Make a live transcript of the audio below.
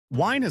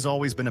Wine has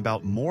always been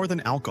about more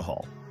than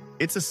alcohol.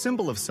 It's a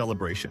symbol of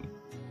celebration,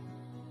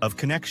 of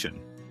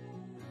connection,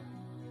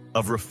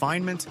 of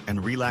refinement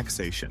and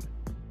relaxation.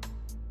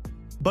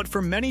 But for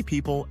many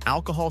people,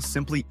 alcohol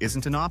simply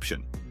isn't an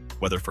option,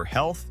 whether for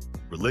health,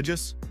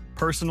 religious,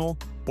 personal,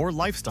 or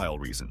lifestyle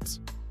reasons.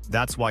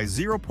 That's why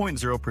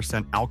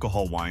 0.0%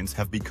 alcohol wines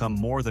have become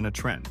more than a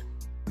trend.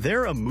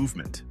 They're a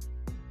movement.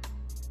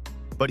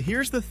 But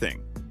here's the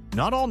thing,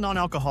 not all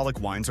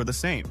non-alcoholic wines are the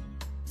same.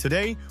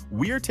 Today,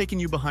 we're taking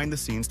you behind the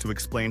scenes to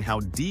explain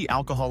how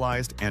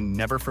de-alcoholized and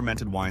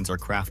never-fermented wines are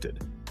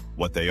crafted,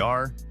 what they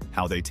are,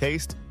 how they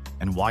taste,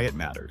 and why it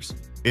matters.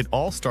 It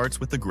all starts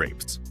with the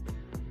grapes.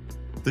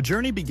 The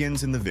journey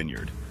begins in the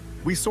vineyard.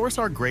 We source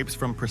our grapes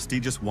from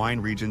prestigious wine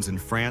regions in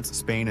France,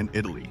 Spain, and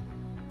Italy.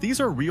 These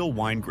are real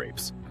wine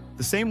grapes,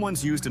 the same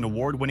ones used in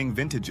award-winning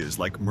vintages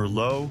like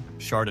Merlot,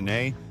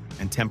 Chardonnay,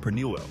 and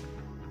Tempranillo.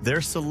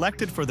 They're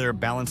selected for their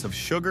balance of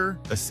sugar,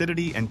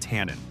 acidity, and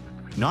tannin,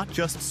 not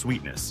just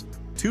sweetness.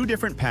 Two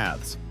different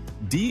paths,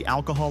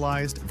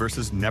 de-alcoholized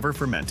versus never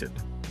fermented.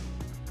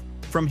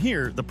 From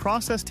here, the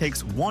process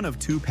takes one of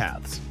two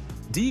paths.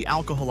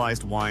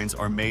 De-alcoholized wines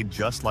are made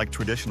just like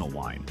traditional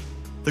wine.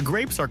 The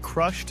grapes are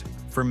crushed,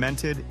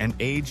 fermented, and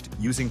aged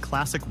using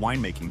classic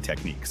winemaking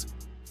techniques.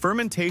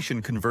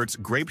 Fermentation converts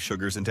grape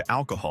sugars into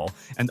alcohol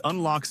and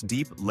unlocks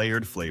deep,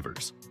 layered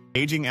flavors.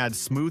 Aging adds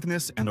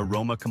smoothness and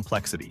aroma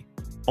complexity.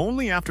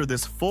 Only after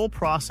this full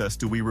process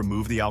do we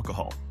remove the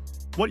alcohol.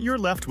 What you're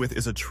left with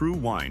is a true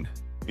wine,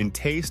 in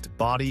taste,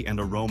 body, and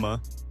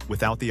aroma,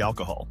 without the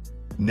alcohol.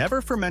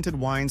 Never fermented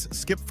wines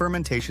skip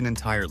fermentation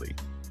entirely.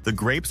 The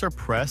grapes are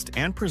pressed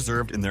and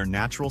preserved in their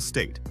natural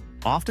state,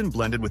 often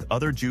blended with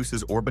other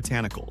juices or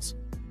botanicals.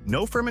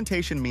 No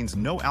fermentation means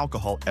no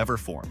alcohol ever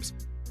forms.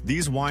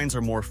 These wines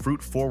are more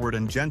fruit-forward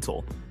and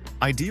gentle,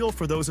 ideal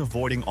for those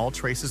avoiding all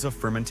traces of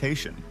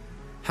fermentation.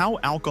 How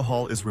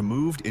alcohol is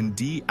removed in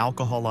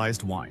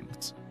de-alcoholized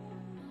wines.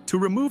 To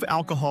remove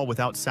alcohol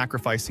without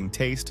sacrificing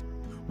taste,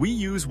 we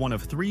use one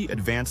of three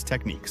advanced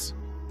techniques.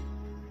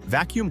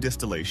 Vacuum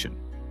distillation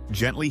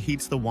gently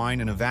heats the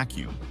wine in a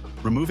vacuum,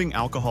 removing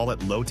alcohol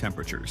at low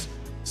temperatures.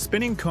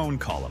 Spinning cone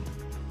column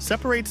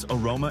separates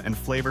aroma and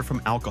flavor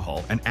from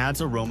alcohol and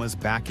adds aromas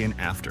back in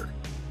after.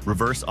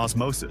 Reverse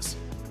osmosis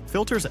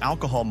filters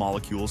alcohol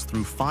molecules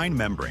through fine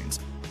membranes,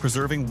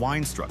 preserving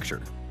wine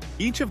structure.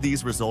 Each of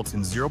these results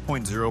in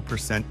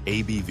 0.0%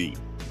 ABV,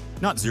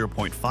 not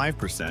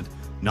 0.5%,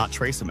 not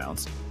trace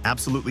amounts,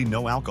 absolutely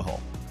no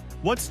alcohol.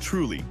 What's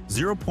truly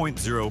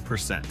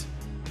 0.0%?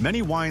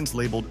 Many wines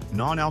labeled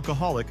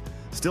non-alcoholic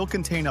still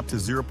contain up to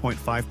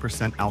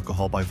 0.5%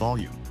 alcohol by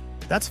volume.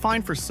 That's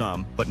fine for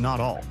some, but not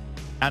all.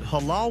 At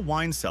Halal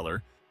Wine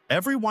Cellar,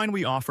 every wine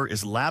we offer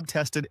is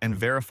lab-tested and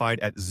verified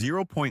at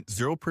 0.0%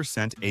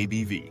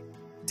 ABV.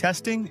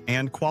 Testing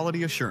and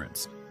quality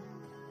assurance.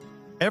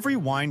 Every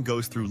wine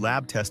goes through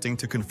lab testing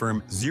to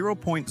confirm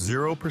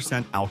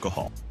 0.0%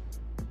 alcohol.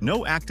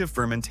 No active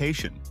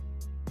fermentation.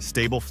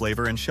 Stable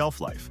flavor and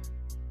shelf life.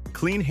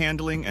 Clean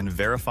handling and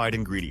verified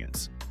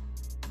ingredients.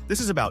 This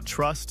is about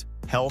trust,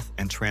 health,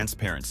 and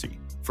transparency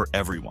for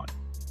everyone.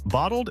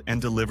 Bottled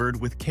and delivered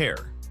with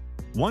care.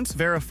 Once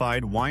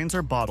verified, wines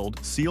are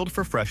bottled, sealed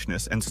for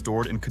freshness, and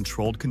stored in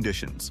controlled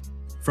conditions.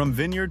 From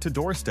vineyard to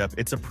doorstep,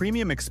 it's a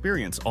premium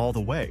experience all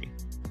the way.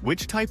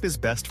 Which type is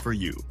best for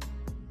you?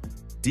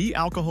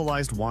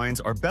 De-alcoholized wines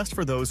are best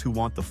for those who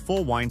want the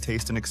full wine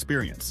taste and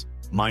experience,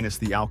 minus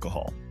the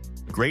alcohol.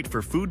 Great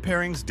for food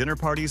pairings, dinner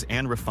parties,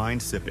 and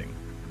refined sipping.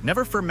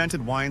 Never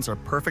fermented wines are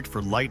perfect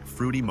for light,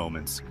 fruity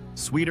moments,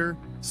 sweeter,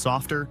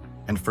 softer,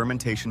 and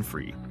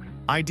fermentation-free.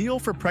 Ideal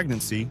for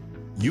pregnancy,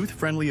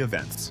 youth-friendly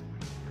events.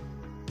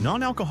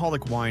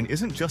 Non-alcoholic wine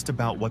isn't just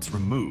about what's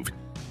removed,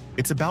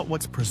 it's about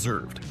what's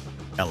preserved.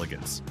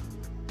 Elegance.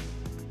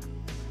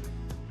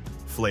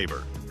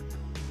 Flavor.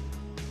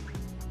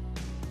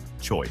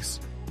 Choice.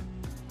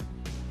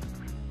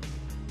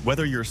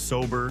 Whether you're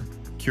sober,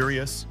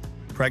 curious,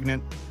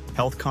 pregnant,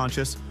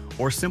 health-conscious,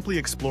 or simply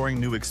exploring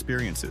new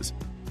experiences,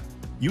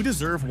 you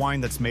deserve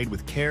wine that's made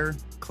with care,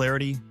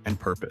 clarity, and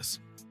purpose.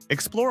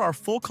 Explore our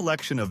full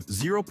collection of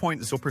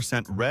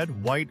 0.0%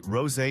 red, white,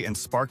 rosé, and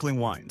sparkling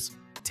wines.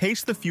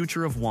 Taste the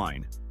future of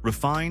wine,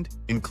 refined,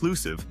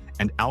 inclusive,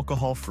 and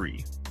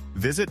alcohol-free.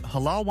 Visit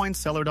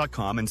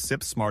halalwinecellar.com and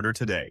sip smarter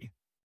today.